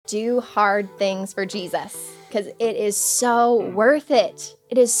do hard things for Jesus because it is so worth it.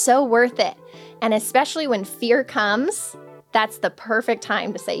 It is so worth it. And especially when fear comes, that's the perfect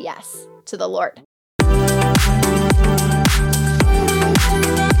time to say yes to the Lord.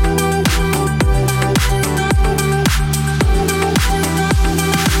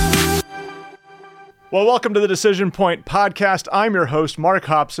 Well, welcome to the Decision Point podcast. I'm your host, Mark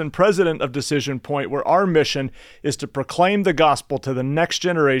Hobson, president of Decision Point, where our mission is to proclaim the gospel to the next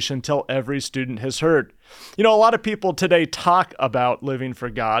generation till every student has heard. You know, a lot of people today talk about living for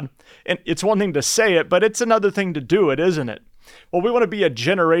God, and it's one thing to say it, but it's another thing to do it, isn't it? Well, we want to be a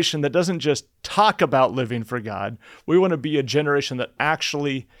generation that doesn't just talk about living for God. We want to be a generation that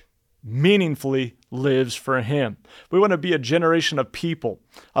actually meaningfully lives for Him. We want to be a generation of people,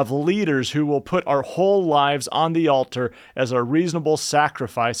 of leaders who will put our whole lives on the altar as a reasonable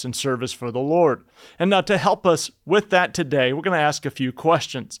sacrifice and service for the Lord. And now to help us with that today, we're going to ask a few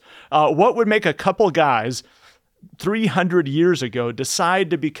questions. What would make a couple guys 300 years ago decide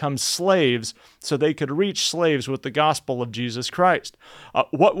to become slaves so they could reach slaves with the gospel of Jesus Christ?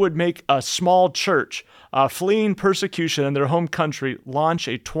 What would make a small church fleeing persecution in their home country launch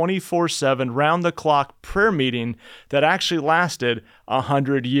a 24/7 round-the-clock prayer meeting that actually lasted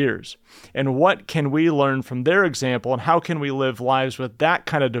 100 years? And what can we learn from their example, and how can we live lives with that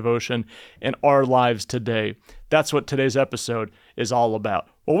kind of devotion in our lives today? That's what today's episode is all about.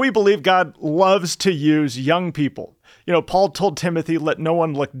 Well, we believe God loves to use young people. You know, Paul told Timothy, let no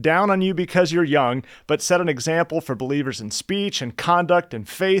one look down on you because you're young, but set an example for believers in speech and conduct and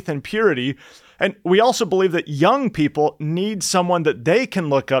faith and purity. And we also believe that young people need someone that they can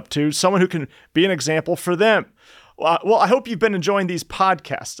look up to, someone who can be an example for them. Well, I hope you've been enjoying these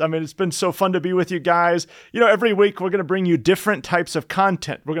podcasts. I mean, it's been so fun to be with you guys. You know, every week we're going to bring you different types of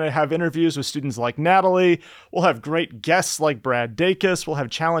content. We're going to have interviews with students like Natalie. We'll have great guests like Brad Dacus. We'll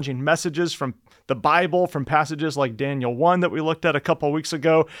have challenging messages from the Bible, from passages like Daniel 1 that we looked at a couple of weeks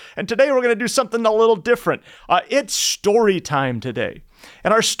ago. And today we're going to do something a little different. It's story time today.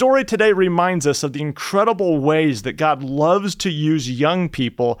 And our story today reminds us of the incredible ways that God loves to use young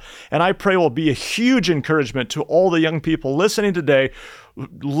people, and I pray will be a huge encouragement to all the young people listening today,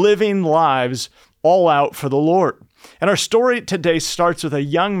 living lives all out for the Lord. And our story today starts with a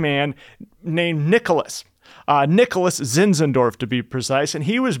young man named Nicholas. Nicholas Zinzendorf, to be precise, and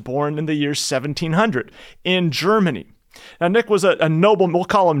he was born in the year 1700 in Germany. Now, Nick was a nobleman. We'll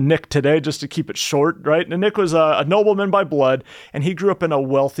call him Nick today just to keep it short, right? And Nick was a nobleman by blood, and he grew up in a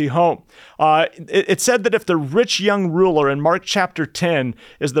wealthy home. It said that if the rich young ruler in Mark chapter 10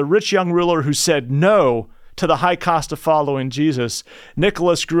 is the rich young ruler who said no to the high cost of following Jesus,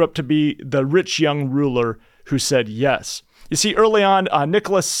 Nicholas grew up to be the rich young ruler who said yes. You see, early on,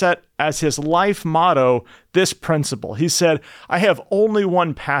 Nicholas set as his life motto this principle. He said, I have only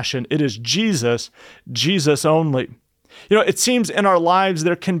one passion. It is Jesus, Jesus only. You know, it seems in our lives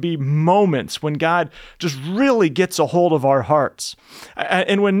there can be moments when God just really gets a hold of our hearts.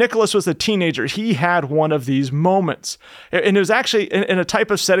 And when Nicholas was a teenager, he had one of these moments. And it was actually in a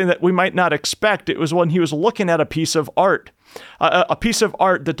type of setting that we might not expect. It was when he was looking at a piece of art. A piece of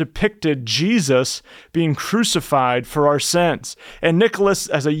art that depicted Jesus being crucified for our sins. And Nicholas,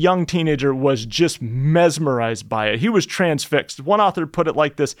 as a young teenager, was just mesmerized by it. He was transfixed. One author put it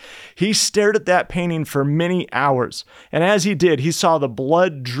like this: he stared at that painting for many hours. And as he did, he saw the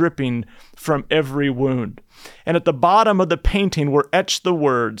blood dripping from every wound. And at the bottom of the painting were etched the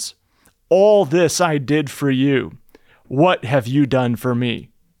words, all this I did for you. What have you done for me?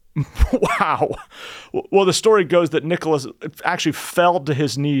 Wow. Well, the story goes that Nicholas actually fell to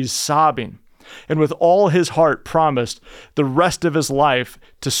his knees sobbing, and with all his heart promised the rest of his life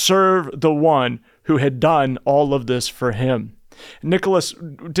to serve the one who had done all of this for him. Nicholas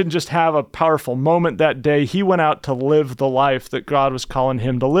didn't just have a powerful moment that day. He went out to live the life that God was calling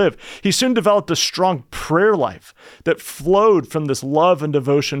him to live. He soon developed a strong prayer life that flowed from this love and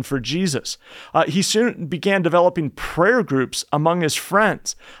devotion for Jesus. He soon began developing prayer groups among his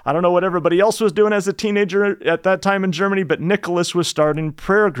friends. I don't know what everybody else was doing as a teenager at that time in Germany, but Nicholas was starting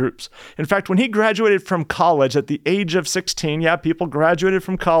prayer groups. In fact, when he graduated from college at the age of 16, people graduated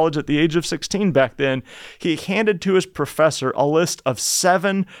from college at the age of 16 back then, he handed to his professor a list of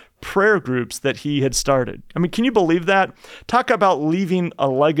 7 prayer groups that he had started. I mean, can you believe that? Talk about leaving a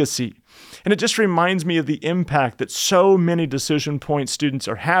legacy. And it just reminds me of the impact that so many Decision Point students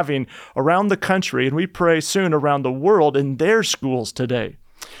are having around the country, and we pray soon around the world in their schools today.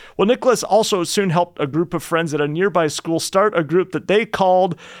 Well, Nicholas also soon helped a group of friends at a nearby school start a group that they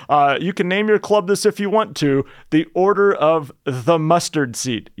called, you can name your club this if you want to, the Order of the Mustard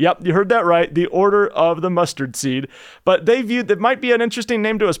Seed. Yep, you heard that right, the Order of the Mustard Seed. But they viewed, that might be an interesting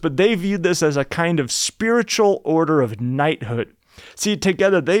name to us, but they viewed this as a kind of spiritual order of knighthood. See,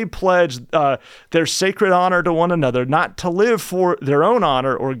 together they pledged their sacred honor to one another, not to live for their own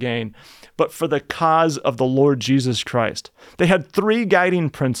honor or gain, but for the cause of the Lord Jesus Christ. They had 3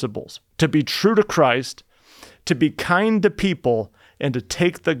 guiding principles: to be true to Christ, to be kind to people, and to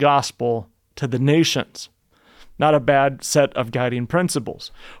take the gospel to the nations. Not a bad set of guiding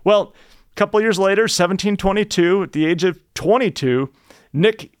principles. Well, a couple years later, 1722, at the age of 22,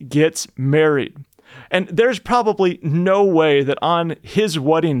 Nick gets married. And there's probably no way that on his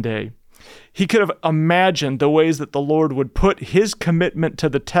wedding day, he could have imagined the ways that the Lord would put his commitment to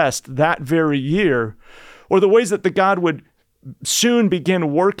the test that very year, or the ways that the God would soon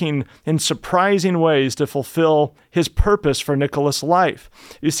begin working in surprising ways to fulfill his purpose for Nicholas' life.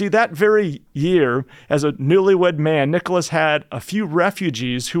 You see, that very year, as a newlywed man, Nicholas had a few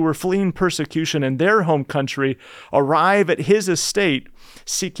refugees who were fleeing persecution in their home country arrive at his estate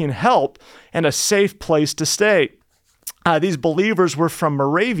seeking help and a safe place to stay. These believers were from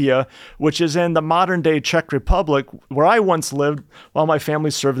Moravia, which is in the modern-day Czech Republic, where I once lived while my family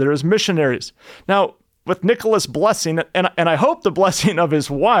served there as missionaries. Now, with Nicholas' blessing, and I hope the blessing of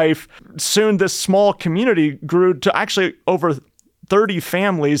his wife, soon this small community grew to actually over 30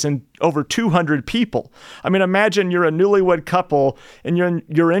 families and over 200 people. I mean, imagine you're a newlywed couple and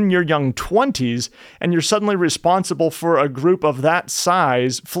you're in your young 20s and you're suddenly responsible for a group of that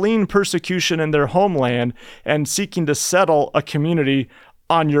size fleeing persecution in their homeland and seeking to settle a community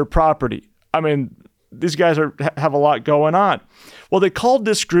on your property. I mean, these guys have a lot going on. Well, they called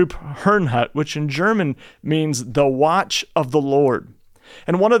this group Herrnhut, which in German means the watch of the Lord.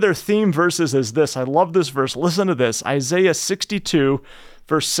 And one of their theme verses is this. I love this verse. Listen to this. Isaiah 62,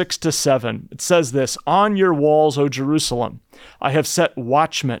 verse 6 to 7. It says this: "On your walls, O Jerusalem, I have set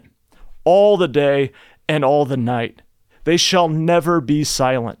watchmen all the day and all the night. They shall never be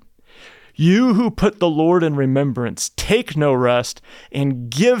silent. You who put the Lord in remembrance, take no rest and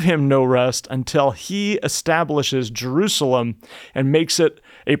give him no rest until he establishes Jerusalem and makes it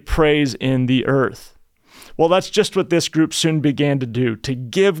a praise in the earth." Well, that's just what this group soon began to do, to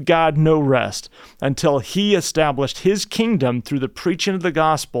give God no rest until he established his kingdom through the preaching of the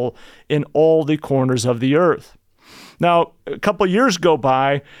gospel in all the corners of the earth. Now, a couple years go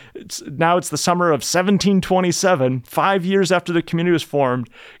by. It's the summer of 1727, 5 years after the community was formed.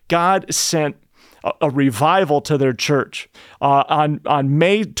 God sent a revival to their church. On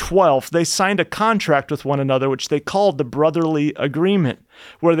May 12th, they signed a contract with one another, which they called the Brotherly Agreement,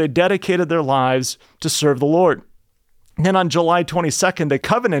 where they dedicated their lives to serve the Lord. And then on July 22nd, they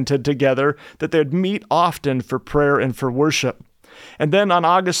covenanted together that they'd meet often for prayer and for worship. And then on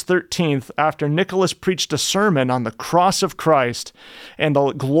August 13th, after Nicholas preached a sermon on the cross of Christ and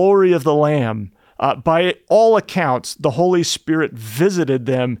the glory of the Lamb, by all accounts, the Holy Spirit visited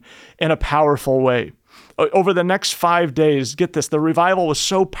them in a powerful way. Over the next 5 days, get this, the revival was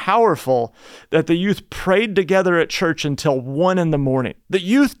so powerful that the youth prayed together at church until 1 a.m. The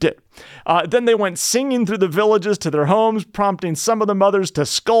youth did. Then they went singing through the villages to their homes, prompting some of the mothers to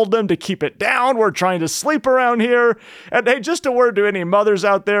scold them to keep it down. We're trying to sleep around here. And hey, just a word to any mothers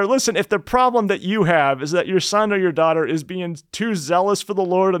out there. Listen, if the problem that you have is that your son or your daughter is being too zealous for the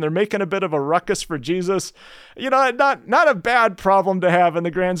Lord and they're making a bit of a ruckus for Jesus, not a bad problem to have in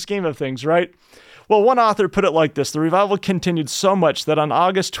the grand scheme of things, right? Well, one author put it like this: the revival continued so much that on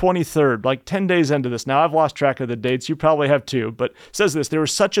August 23rd, like 10 days into this, now I've lost track of the dates, you probably have too, but it says this: there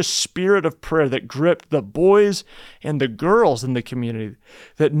was such a spirit of prayer that gripped the boys and the girls in the community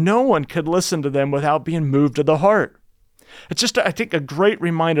that no one could listen to them without being moved to the heart. It's just, I think, a great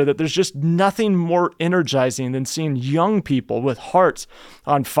reminder that there's just nothing more energizing than seeing young people with hearts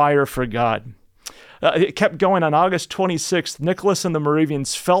on fire for God. It kept going. On August 26th, Nicholas and the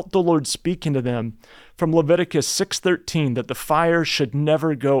Moravians felt the Lord speaking to them from Leviticus 6:13 that the fire should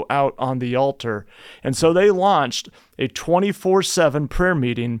never go out on the altar. And so they launched a 24/7 prayer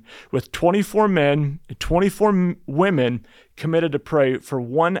meeting with 24 men and 24 women committed to pray for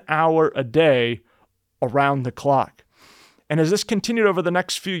 1 hour a day around the clock. And as this continued over the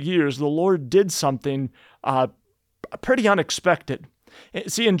next few years, the Lord did something pretty unexpected.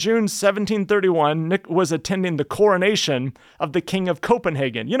 See, in June 1731, Nick was attending the coronation of the King of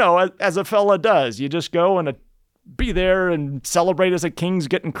Copenhagen. You know, as a fella does. You just go and be there and celebrate as a king's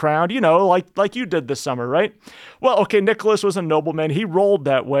getting crowned, like you did this summer, right? Well, okay, Nicholas was a nobleman. He rolled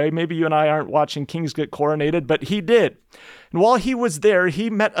that way. Maybe you and I aren't watching kings get coronated, but he did. And while he was there, he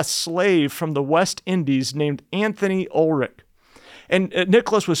met a slave from the West Indies named Anthony Ulrich. And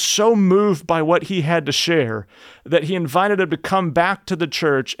Nicholas was so moved by what he had to share that he invited him to come back to the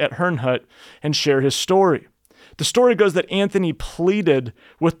church at Herrnhut and share his story. The story goes that Anthony pleaded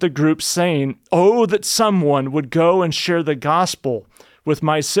with the group saying, "Oh, that someone would go and share the gospel with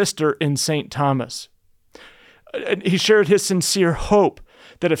my sister in St. Thomas." And he shared his sincere hope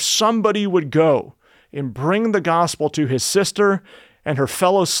that if somebody would go and bring the gospel to his sister and her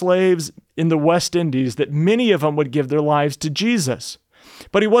fellow slaves in the West Indies, that many of them would give their lives to Jesus.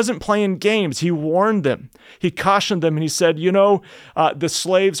 But he wasn't playing games. He warned them. He cautioned them, and he said, the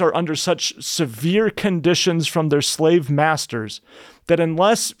slaves are under such severe conditions from their slave masters that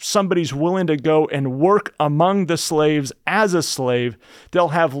unless somebody's willing to go and work among the slaves as a slave, they'll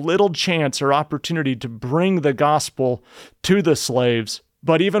have little chance or opportunity to bring the gospel to the slaves.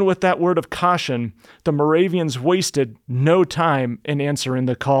 But even with that word of caution, the Moravians wasted no time in answering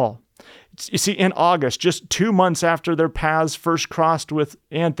the call. You see, in August, just 2 months after their paths first crossed with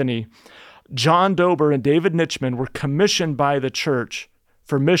Anthony, John Dober and David Nitschmann were commissioned by the church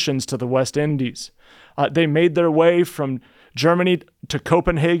for missions to the West Indies. They made their way from Germany to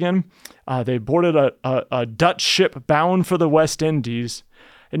Copenhagen. They boarded a Dutch ship bound for the West Indies.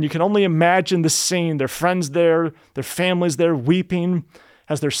 And you can only imagine the scene, their friends there, their families there weeping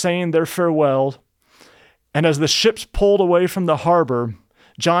as they're saying their farewell. And as the ships pulled away from the harbor,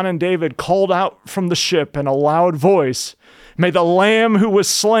 John and David called out from the ship in a loud voice, "May the Lamb who was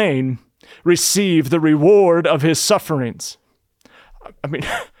slain receive the reward of his sufferings." I mean,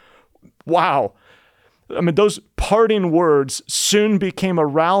 wow. Those parting words soon became a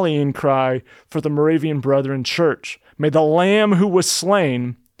rallying cry for the Moravian Brethren Church. May the Lamb who was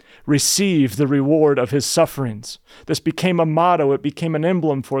slain receive the reward of his sufferings. This became a motto. It became an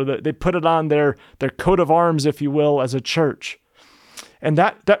emblem for they put it on their coat of arms, if you will, as a church. And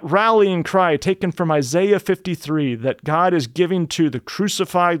that rallying cry taken from Isaiah 53, that God is giving to the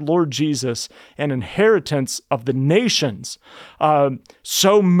crucified Lord Jesus an inheritance of the nations,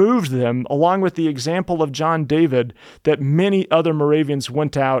 so moved them, along with the example of John David, that many other Moravians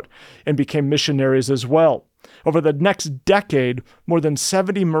went out and became missionaries as well. Over the next decade, more than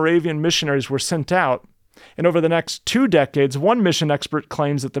 70 Moravian missionaries were sent out. And over the next 2 decades, one mission expert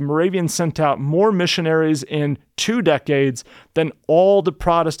claims that the Moravians sent out more missionaries in 2 decades than all the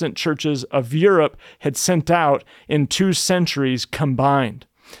Protestant churches of Europe had sent out in 2 centuries combined.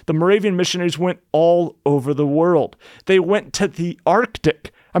 The Moravian missionaries went all over the world. They went to the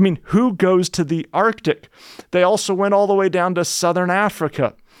Arctic. Who goes to the Arctic? They also went all the way down to southern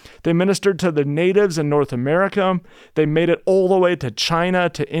Africa. They ministered to the natives in North America. They made it all the way to China,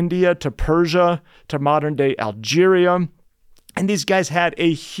 to India, to Persia, to modern-day Algeria. And these guys had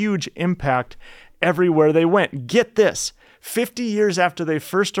a huge impact everywhere they went. Get this, 50 years after they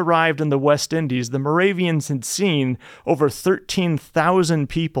first arrived in the West Indies, the Moravians had seen over 13,000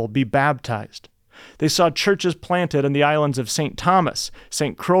 people be baptized. They saw churches planted in the islands of St. Thomas,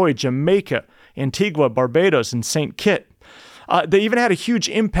 St. Croix, Jamaica, Antigua, Barbados, and St. Kitts. They even had a huge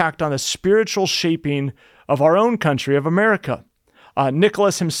impact on the spiritual shaping of our own country, of America.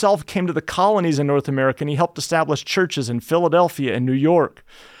 Nicholas himself came to the colonies in North America, and he helped establish churches in Philadelphia and New York.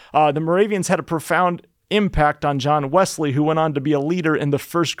 The Moravians had a profound impact on John Wesley, who went on to be a leader in the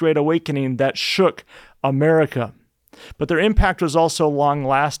First Great Awakening that shook America. But their impact was also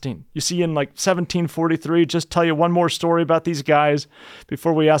long-lasting. You see, in 1743, just tell you one more story about these guys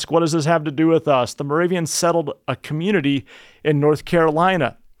before we ask, what does this have to do with us? The Moravians settled a community in North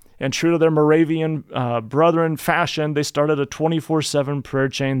Carolina. And true to their Moravian brethren fashion, they started a 24/7 prayer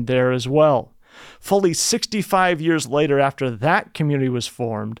chain there as well. Fully 65 years later, after that community was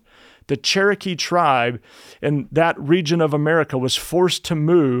formed, the Cherokee tribe in that region of America was forced to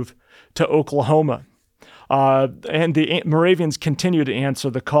move to Oklahoma. And the Moravians continue to answer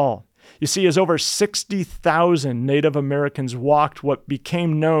the call. You see, as over 60,000 Native Americans walked what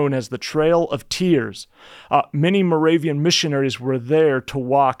became known as the Trail of Tears, many Moravian missionaries were there to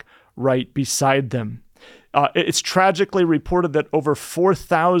walk right beside them. It's tragically reported that over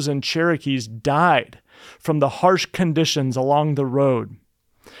 4,000 Cherokees died from the harsh conditions along the road.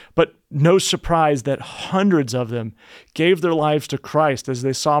 But no surprise that hundreds of them gave their lives to Christ as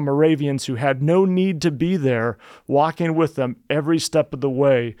they saw Moravians who had no need to be there, walking with them every step of the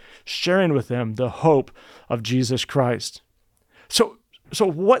way, sharing with them the hope of Jesus Christ. So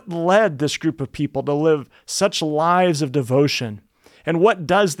what led this group of people to live such lives of devotion? And what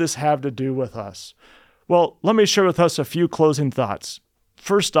does this have to do with us? Well, let me share with us a few closing thoughts.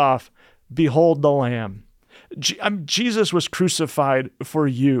 First off, behold the Lamb. Jesus was crucified for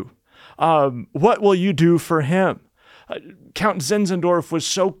you. What will you do for him? Count Zinzendorf was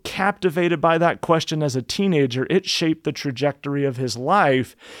so captivated by that question as a teenager, it shaped the trajectory of his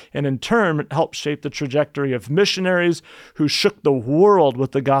life, and in turn helped shape the trajectory of missionaries who shook the world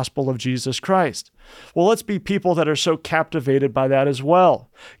with the gospel of Jesus Christ. Well, let's be people that are so captivated by that as well.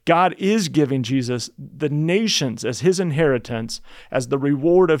 God is giving Jesus the nations as his inheritance, as the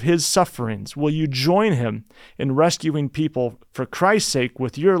reward of his sufferings. Will you join him in rescuing people for Christ's sake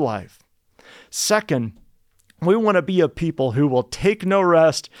with your life? Second, we want to be a people who will take no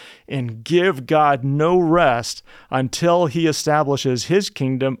rest and give God no rest until he establishes his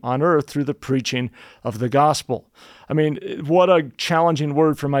kingdom on earth through the preaching of the gospel. I mean, what a challenging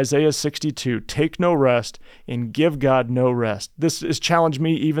word from Isaiah 62. Take no rest and give God no rest. This has challenged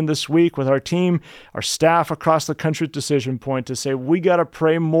me even this week with our team, our staff across the country at Decision Point to say we got to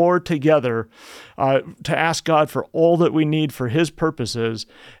pray more together to ask God for all that we need for his purposes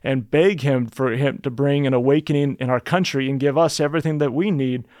and beg him for him to bring an awakening in our country and give us everything that we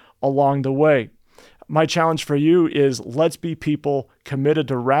need along the way. My challenge for you is let's be people committed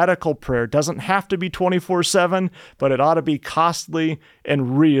to radical prayer. It doesn't have to be 24/7, but it ought to be costly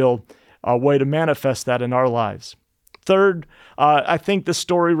and real, a way to manifest that in our lives. Third, I think the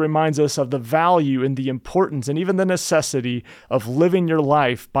story reminds us of the value and the importance and even the necessity of living your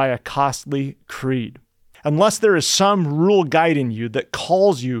life by a costly creed. Unless there is some rule guiding you that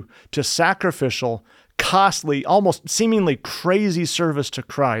calls you to sacrificial, costly, almost seemingly crazy service to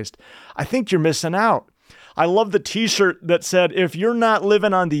Christ, I think you're missing out. I love the t-shirt that said, if you're not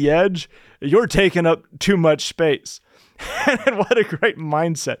living on the edge, you're taking up too much space. And what a great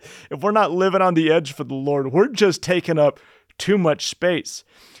mindset. If we're not living on the edge for the Lord, we're just taking up too much space.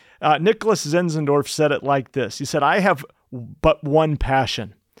 Nicholas Zinzendorf said it like this. He said, I have but one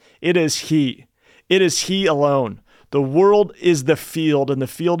passion. It is he. It is he alone. The world is the field, and the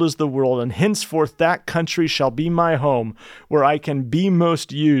field is the world, and henceforth that country shall be my home, where I can be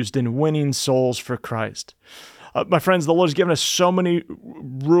most used in winning souls for Christ. My friends, the Lord has given us so many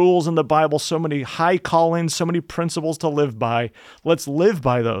rules in the Bible, so many high callings, so many principles to live by. Let's live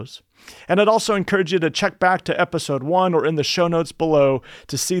by those. And I'd also encourage you to check back to episode 1 or in the show notes below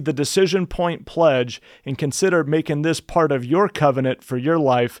to see the Decision Point Pledge and consider making this part of your covenant for your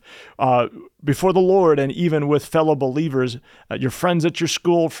life before the Lord and even with fellow believers, your friends at your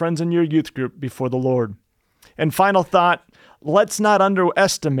school, friends in your youth group before the Lord. And final thought, let's not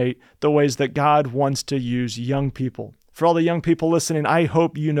underestimate the ways that God wants to use young people. For all the young people listening, I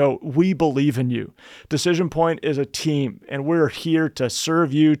hope you know we believe in you. Decision Point is a team, and we're here to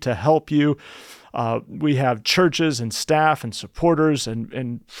serve you, to help you. We have churches and staff and supporters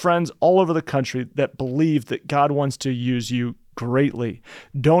and friends all over the country that believe that God wants to use you greatly.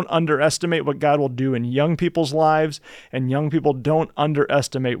 Don't underestimate what God will do in young people's lives, and young people don't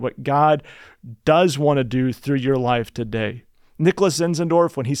underestimate what God does want to do through your life today. Nicholas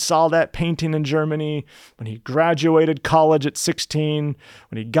Zinzendorf, when he saw that painting in Germany, when he graduated college at 16,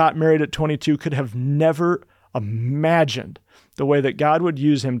 when he got married at 22, could have never imagined the way that God would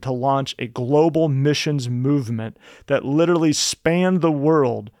use him to launch a global missions movement that literally spanned the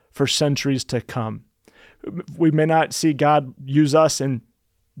world for centuries to come. We may not see God use us in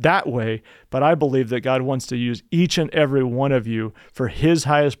that way, but I believe that God wants to use each and every one of you for his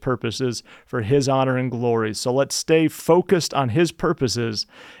highest purposes, for his honor and glory. So let's stay focused on his purposes.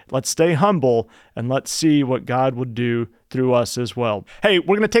 Let's stay humble, and let's see what God would do through us as well. Hey,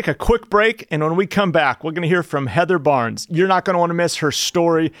 we're going to take a quick break, and when we come back, we're going to hear from Heather Barnes. You're not going to want to miss her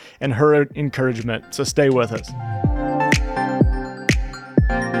story and her encouragement, so stay with us.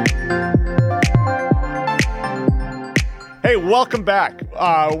 Hey, welcome back.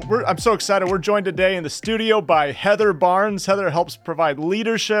 I'm so excited. We're joined today in the studio by Heather Barnes. Heather helps provide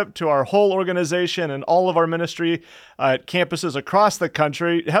leadership to our whole organization and all of our ministry at campuses across the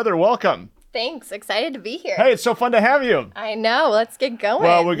country. Heather, welcome. Thanks. Excited to be here. Hey, it's so fun to have you. I know. Let's get going.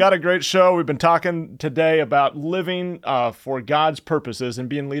 Well, we got a great show. We've been talking today about living for God's purposes and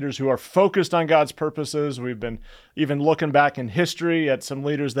being leaders who are focused on God's purposes. We've been even looking back in history at some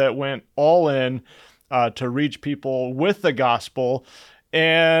leaders that went all in to reach people with the gospel.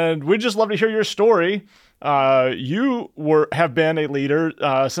 And we'd just love to hear your story. You have been a leader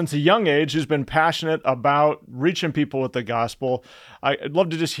since a young age who's been passionate about reaching people with the gospel. I'd love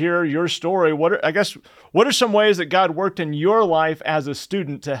to just hear your story. What are some ways that God worked in your life as a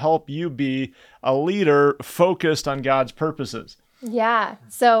student to help you be a leader focused on God's purposes? Yeah.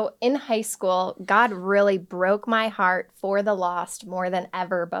 So in high school, God really broke my heart for the lost more than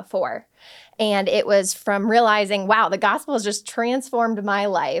ever before. And it was from realizing, wow, the gospel has just transformed my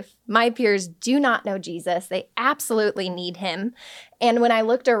life. My peers do not know Jesus. They absolutely need him. And when I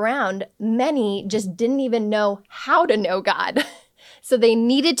looked around, many just didn't even know how to know God. So they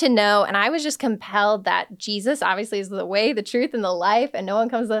needed to know. And I was just compelled that Jesus obviously is the way, the truth, and the life. And no one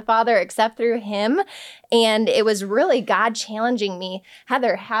comes to the Father except through him. And it was really God challenging me,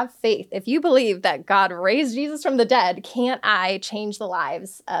 Heather, have faith. If you believe that God raised Jesus from the dead, can't I change the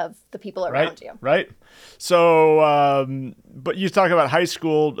lives of the people around you? Right. So, but you talk about high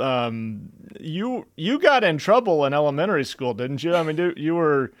school. You got in trouble in elementary school, didn't you? I mean,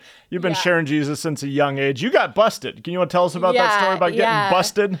 you've been sharing Jesus since a young age. You got busted. Can you want to tell us about that story about getting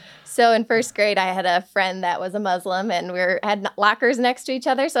busted? So in first grade, I had a friend that was a Muslim, and had lockers next to each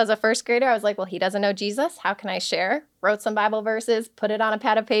other. So as a first grader, I was like, well, he doesn't know Jesus. How can I share? Wrote some Bible verses, put it on a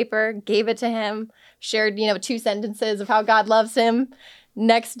pad of paper, gave it to him, shared, 2 sentences of how God loves him.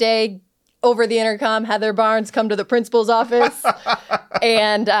 Next day, over the intercom, Heather Barnes, come to the principal's office,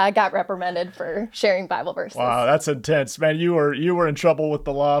 and got reprimanded for sharing Bible verses. Wow, that's intense, man. You were in trouble with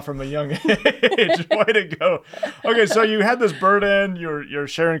the law from a young age. Way to go. Okay, so you had this burden. You're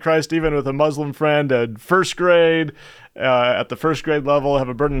sharing Christ even with a Muslim friend at first grade. At the first grade level, have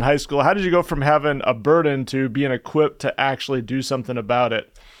a burden in high school. How did you go from having a burden to being equipped to actually do something about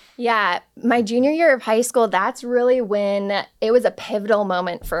it? Yeah, my junior year of high school, that's really when it was a pivotal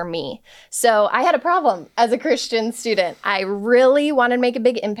moment for me. So I had a problem as a Christian student. I really wanted to make a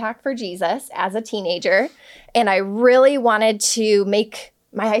big impact for Jesus as a teenager, and I really wanted to make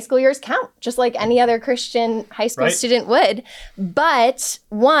my high school years count, just like any other Christian high school student would. But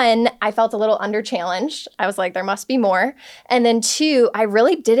 1, I felt a little under-challenged. I was like, there must be more. And then 2, I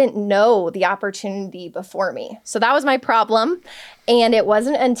really didn't know the opportunity before me. So that was my problem. And it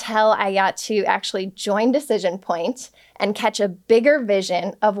wasn't until I got to actually join Decision Point and catch a bigger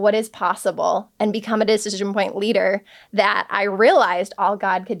vision of what is possible and become a Decision Point leader that I realized all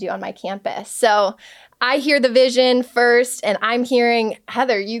God could do on my campus. So I hear the vision first, and I'm hearing,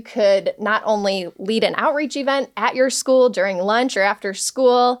 Heather, you could not only lead an outreach event at your school during lunch or after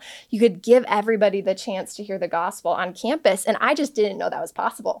school, you could give everybody the chance to hear the gospel on campus. And I just didn't know that was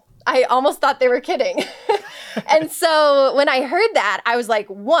possible. I almost thought they were kidding. And so when I heard that, I was like,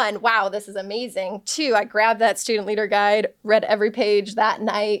 1, wow, this is amazing. 2, I grabbed that student leader guide, read every page that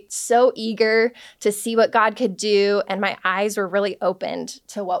night, so eager to see what God could do. And my eyes were really opened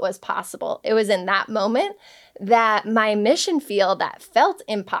to what was possible. It was in that moment that my mission field that felt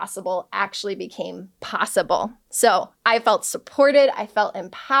impossible actually became possible. So I felt supported. I felt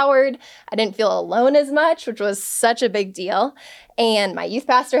empowered. I didn't feel alone as much, which was such a big deal. And my youth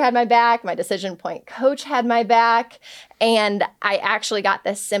pastor had my back. My Decision Point coach had my back. And I actually got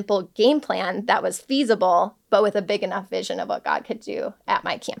this simple game plan that was feasible, but with a big enough vision of what God could do at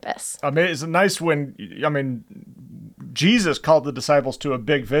my campus. I mean, it's nice when, Jesus called the disciples to a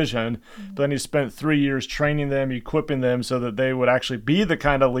big vision, but then he spent 3 years training them, equipping them so that they would actually be the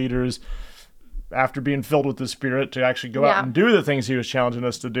kind of leaders after being filled with the Spirit to actually go out and do the things he was challenging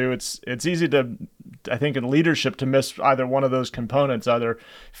us to do. It's easy to, I think, in leadership to miss either one of those components, either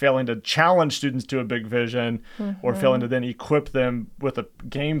failing to challenge students to a big vision or failing to then equip them with a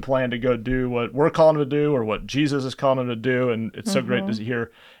game plan to go do what we're calling them to do or what Jesus is calling them to do. And it's so great to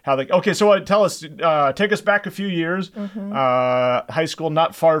hear how they, okay, so tell us, take us back a few years, high school,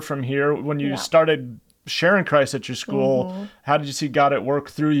 not far from here, when you started sharing Christ at your school. How did you see God at work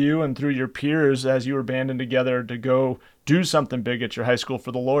through you and through your peers as you were banding together to go do something big at your high school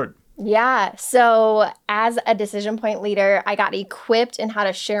for the Lord? Yeah. So as a Decision Point leader, I got equipped in how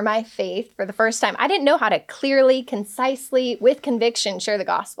to share my faith for the first time. I didn't know how to clearly, concisely, with conviction, share the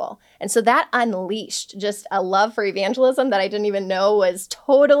gospel. And so that unleashed just a love for evangelism that I didn't even know was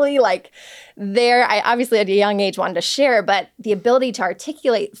totally there. I obviously at a young age wanted to share, but the ability to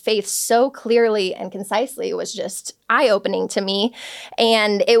articulate faith so clearly and concisely was just eye-opening to me.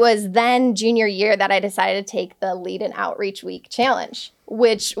 And it was then junior year that I decided to take the Lead an Outreach Week challenge,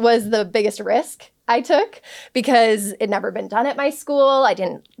 which was the biggest risk I took because it'd never been done at my school. I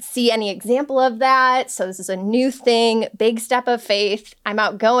didn't see any example of that. So this is a new thing, big step of faith. I'm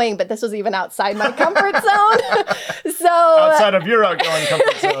outgoing, but this was even outside my comfort zone. So outside of your outgoing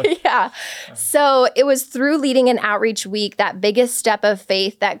comfort zone. Yeah. So it was through leading an outreach week, that biggest step of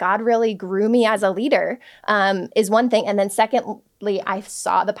faith, that God really grew me as a leader, is one thing. And then second, immediately I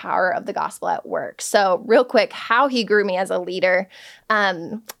saw the power of the gospel at work. So real quick, how he grew me as a leader,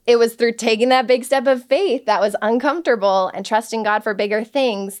 it was through taking that big step of faith that was uncomfortable and trusting God for bigger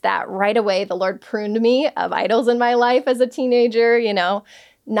things that right away the Lord pruned me of idols in my life as a teenager,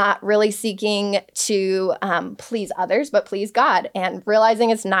 not really seeking to please others, but please God, and realizing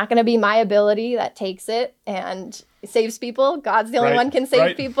it's not going to be my ability that takes it and saves people. God's the only one can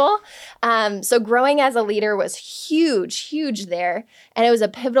save people. So growing as a leader was huge there. And it was a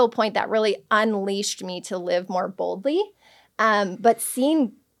pivotal point that really unleashed me to live more boldly. But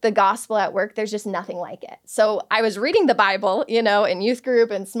seeing the gospel at work, there's just nothing like it. So I was reading the Bible, in youth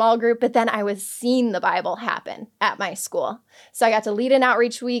group and small group, but then I was seeing the Bible happen at my school. So I got to lead an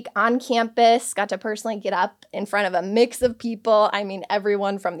outreach week on campus, got to personally get up in front of a mix of people. I mean,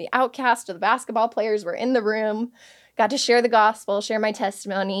 everyone from the outcast to the basketball players were in the room, got to share the gospel, share my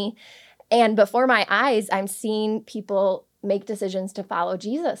testimony. And before my eyes, I'm seeing people make decisions to follow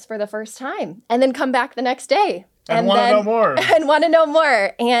Jesus for the first time and then come back the next day. And want to know more. And want to know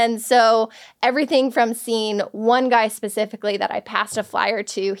more. And so everything from seeing one guy specifically that I passed a flyer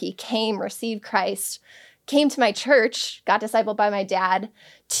to, he came, received Christ, came to my church, got discipled by my dad,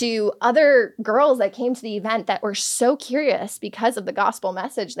 to other girls that came to the event that were so curious because of the gospel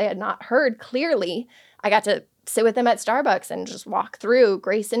message they had not heard clearly. I got to sit with them at Starbucks and just walk through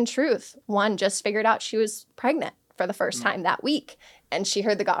grace and truth. One just figured out she was pregnant for the first time that week, and she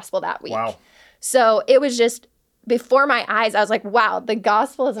heard the gospel that week. Wow. So it was just before my eyes, I was like, wow, the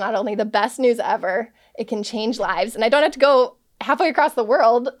gospel is not only the best news ever, it can change lives. And I don't have to go halfway across the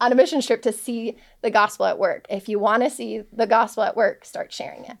world on a mission trip to see the gospel at work. If you want to see the gospel at work, start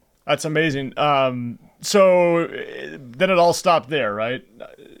sharing it. That's amazing. So then it all stopped there, right?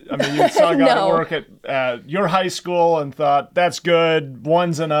 I mean, you saw God at work at your high school and thought, that's good,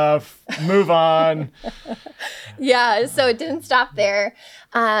 one's enough, move on. Yeah, so it didn't stop there.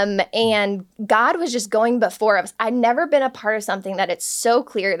 And God was just going before us. I'd never been a part of something that it's so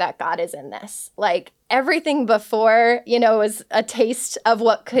clear that God is in this. Like everything before, was a taste of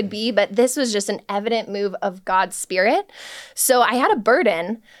what could be, but this was just an evident move of God's Spirit. So I had a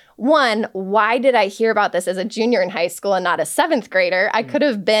burden. One, why did I hear about this as a junior in high school and not a seventh grader? I could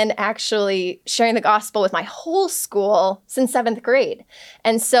have been actually sharing the gospel with my whole school since seventh grade.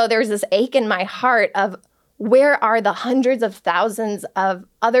 And so there was this ache in my heart of where are the hundreds of thousands of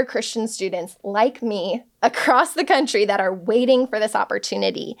other Christian students like me across the country that are waiting for this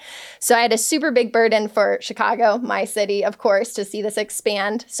opportunity? So I had a super big burden for Chicago, my city, of course, to see this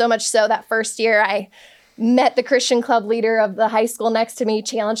expand. So much so that first year I met the Christian club leader of the high school next to me,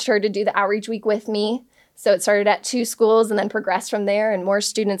 challenged her to do the outreach week with me. So it started at 2 schools and then progressed from there, and more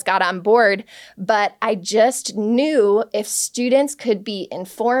students got on board. But I just knew if students could be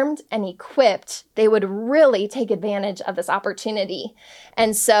informed and equipped, they would really take advantage of this opportunity.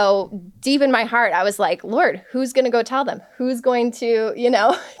 And so deep in my heart, I was like, Lord, who's going to go tell them? Who's going to,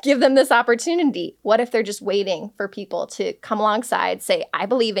 give them this opportunity? What if they're just waiting for people to come alongside, say, I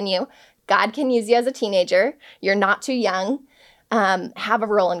believe in you. God can use you as a teenager. You're not too young. Have a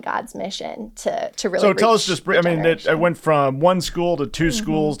role in God's mission to really. So tell us just, it went from 1 school to 2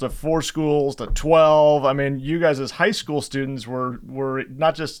 schools to 4 schools to 12. I mean, you guys as high school students were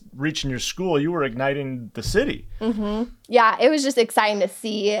not just reaching your school, you were igniting the city. Mm-hmm. Yeah, it was just exciting to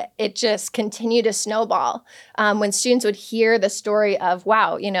see it just continue to snowball. When students would hear the story of,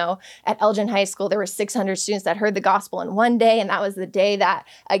 wow, at Elgin High School, there were 600 students that heard the gospel in one day, and that was the day that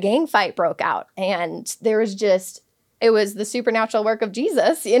a gang fight broke out. And there was just, it was the supernatural work of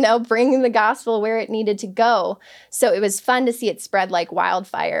Jesus, bringing the gospel where it needed to go. So it was fun to see it spread like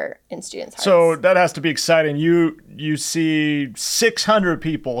wildfire in students' hearts. So that has to be exciting. You see 600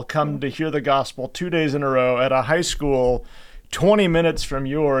 people come to hear the gospel 2 days in a row at a high school 20 minutes from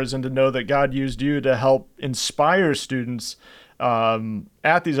yours, and to know that God used you to help inspire students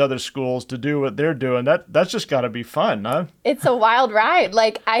at these other schools to do what they're doing. That's just got to be fun, huh? It's a wild ride.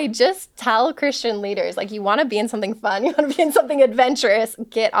 Like, I just tell Christian leaders, like, you want to be in something fun, you want to be in something adventurous,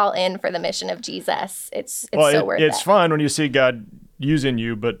 get all in for the mission of Jesus. It's so worth it. It's fun when you see God using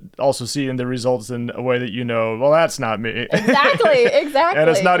you, but also seeing the results in a way that well, that's not me. Exactly. And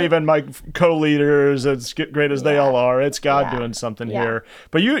it's not even my co-leaders, as great as they all are. It's God doing something here.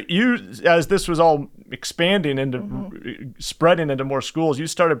 But you, as this was all expanding into spreading into more schools, you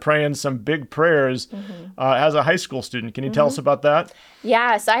started praying some big prayers as a high school student. Can you tell us about that?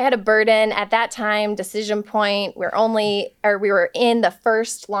 Yeah, so I had a burden at that time, Decision Point. We were in the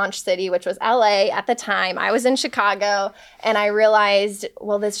first launch city, which was LA at the time. I was in Chicago, and I realized,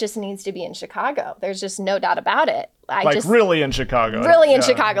 well, this just needs to be in Chicago. There's just no doubt about it. really in Chicago. Really in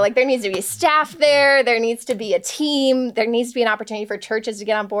Chicago. Like there needs to be a staff there. There needs to be a team. There needs to be an opportunity for churches to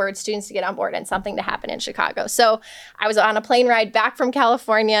get on board, students to get on board, and something to happen in Chicago. So I was on a plane ride back from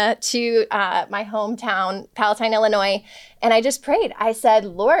California to my hometown, Palatine, Illinois. And I just prayed. I said,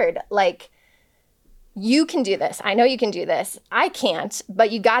 Lord, like, you can do this. I know you can do this. I can't,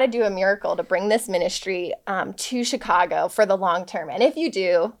 but you got to do a miracle to bring this ministry to Chicago for the long term. And if you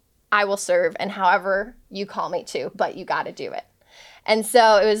do, I will serve and however you call me to, but you got to do it. And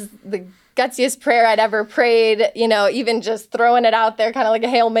so it was the gutsiest prayer I'd ever prayed, you know, even just throwing it out there, kind of like a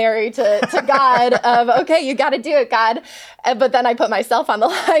Hail Mary to God of, okay, you got to do it, God. But then I put myself on the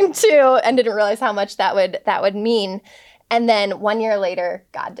line too and didn't realize how much that would mean. And then 1 year later,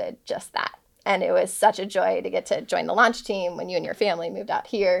 God did just that. And it was such a joy to get to join the launch team when you and your family moved out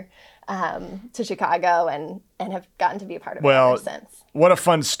here to Chicago and have gotten to be a part of it ever since. What a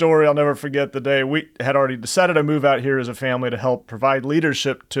fun story. I'll never forget the day we had already decided to move out here as a family to help provide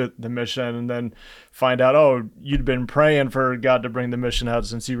leadership to the mission, and then find out, oh, you'd been praying for God to bring the mission out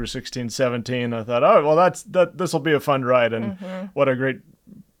since you were 16, 17. I thought, oh, well, this will be a fun ride. And what a great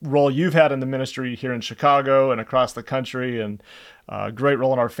role you've had in the ministry here in Chicago and across the country, and great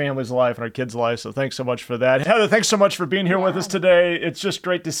role in our family's life and our kids' life. So thanks so much for that. Heather, thanks so much for being here with us today. It's just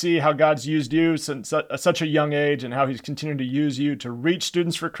great to see how God's used you since such a young age and how he's continuing to use you to reach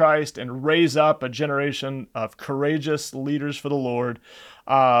students for Christ and raise up a generation of courageous leaders for the Lord.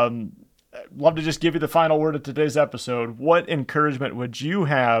 Love to just give you the final word of today's episode. What encouragement would you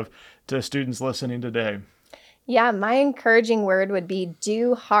have to students listening today? Yeah, my encouraging word would be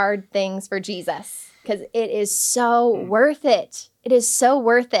do hard things for Jesus, because it is so worth it. It is so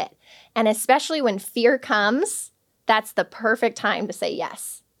worth it. And especially when fear comes, that's the perfect time to say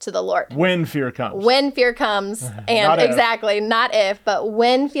yes to the Lord. When fear comes. When fear comes. And not exactly, not if, but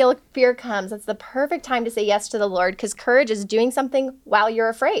when fear comes, it's the perfect time to say yes to the Lord, because courage is doing something while you're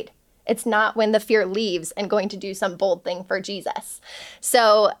afraid. It's not when the fear leaves and going to do some bold thing for Jesus.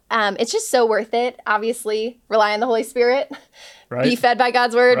 So it's just so worth it. Obviously, rely on the Holy Spirit. Right. Be fed by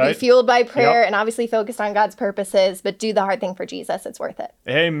God's word, be fueled by prayer, and obviously focused on God's purposes, but do the hard thing for Jesus. It's worth it.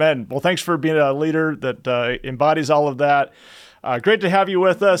 Amen. Well, thanks for being a leader that embodies all of that. Great to have you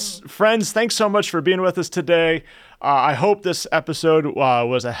with us. Friends, thanks so much for being with us today. I hope this episode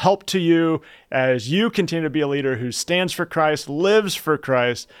was a help to you as you continue to be a leader who stands for Christ, lives for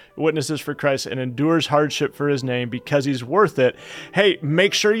Christ, witnesses for Christ, and endures hardship for his name because he's worth it. Hey,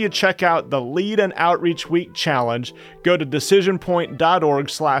 make sure you check out the Lead an Outreach Week Challenge. Go to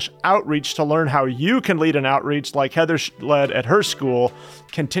decisionpoint.org/outreach to learn how you can lead an outreach like Heather led at her school.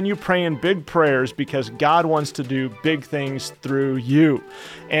 Continue praying big prayers because God wants to do big things through you.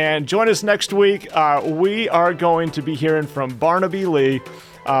 And join us next week. We are going to be hearing from Barnaby Lee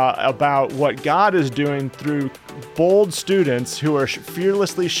about what God is doing through bold students who are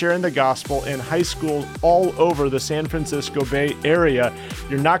fearlessly sharing the gospel in high schools all over the San Francisco Bay Area.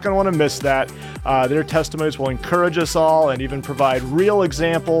 You're not going to want to miss that. Their testimonies will encourage us all and even provide real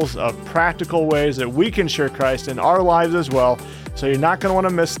examples of practical ways that we can share Christ in our lives as well. So you're not going to want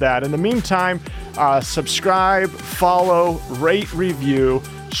to miss that. In the meantime, subscribe, follow, rate, review,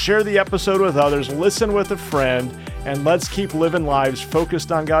 share the episode with others, listen with a friend, and let's keep living lives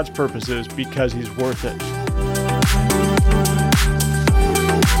focused on God's purposes because he's worth it.